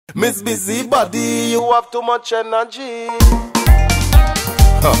Miss Busybody, you have too much energy.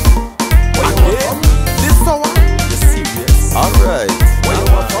 Again? This hour? You serious? Alright. Where you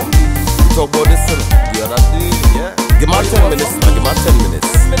want from? Talk about this the other day, yeah. Give me 10 minutes, man. Give me 10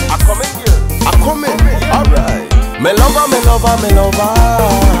 minutes. I come in here. I come in. Alright. Me lover, me lover, me lover.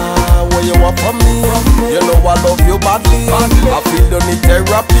 Where you want from me? You know I love you badly. I feel the need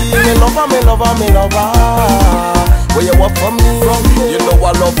therapy. Me lover, me lover, me lover. Where you want from me? You know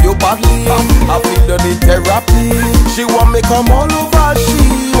I love you badly. I feel the need therapy. She want me come all over.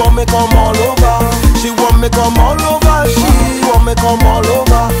 She want me come all over. She want me come all over. She want me come all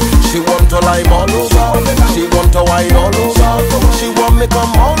over. She want to lime all over. She want to wine all over. She want me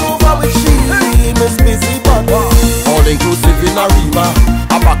come all over with she. Miss Busybody. All inclusive in a river.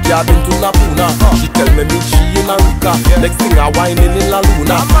 A backyard in Tunapuna. She tell me meet she in a Ruka. Next thing I whining in La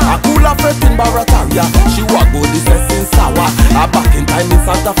Luna. A cooler fret in Barataria. She walk go this in Sawa. A back in time in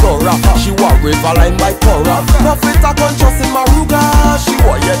Santa Flora. She walk Riverline by Cora. Prophet a conscious in Maruga. She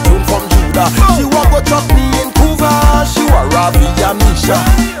walk yet tune from Judah. She walk go chuck me in Cuba. She walk Ravi and Misha.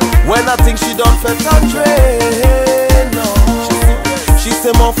 When I think she done fet and drain, no. She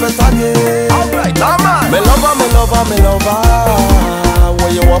say more fet again. Alright, now man. Me lover, me lover, me lover.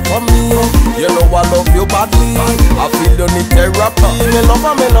 Where you want from me? You know I love you badly. I feel the need therapy. Me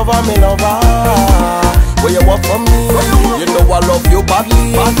lover, me lover, me lover. Where you want from me? You know I love you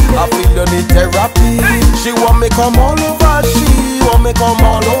badly. I feel the need therapy. She want me come all over. She want me come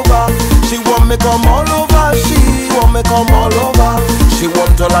all over. She want me come all over. She want me come all over. She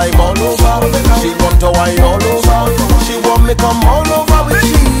want to lime all over. She want to wine all over. She want me come all over with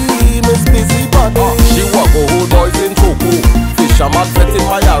she. Miss Busybody. She walk a whole boys in Togo. Fisherman fet in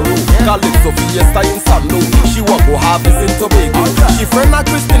my arrow. Calypso fiesta in Sando. She walk go harvest in Tobago. She friend a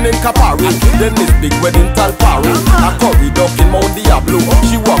Christine in Caparo. Then this big wedding Talparo. A curry duck in Mount Diablo.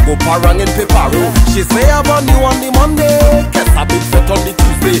 She walk go parang in Peparo. She say I born you on the Monday. Guess a big fet on the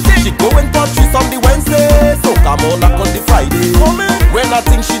Tuesday. She go and touch trees on the Wednesday. So come on knock on the Friday. When I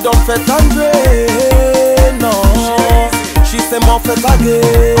think she done fet and drain, no. She say more fet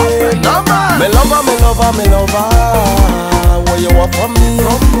again. Me lover, me lover, me lover. Where you want from me?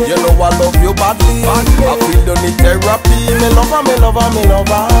 You know I love you badly. I feel the need therapy. Me lover, me lover, me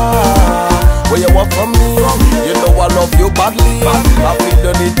lover. Where you want from me? You know I love you badly. I feel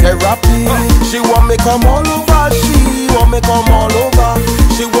the need therapy. She want me come all over. She want me come all over.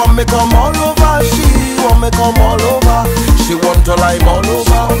 She want me come all over. She want me come all over. She want to lime all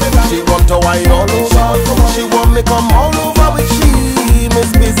over. She want to wine all over. She want me come all over with she.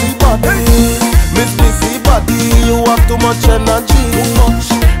 Miss Busybody. Miss Busybody, you have too much energy.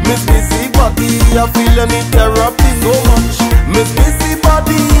 Miss Busybody, I feel you need therapy. So much. Miss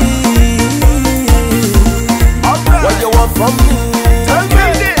Busybody, what you want from me? Tell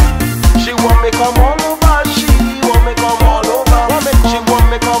me. She want me come all over. She want me come all over. She want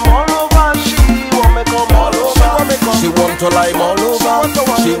me come all over. She want me come all over. She want to lime all over.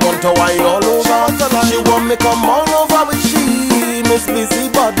 She want to wine all over. She want me come all over with she. Miss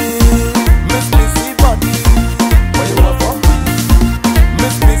Busybody. Miss Busybody.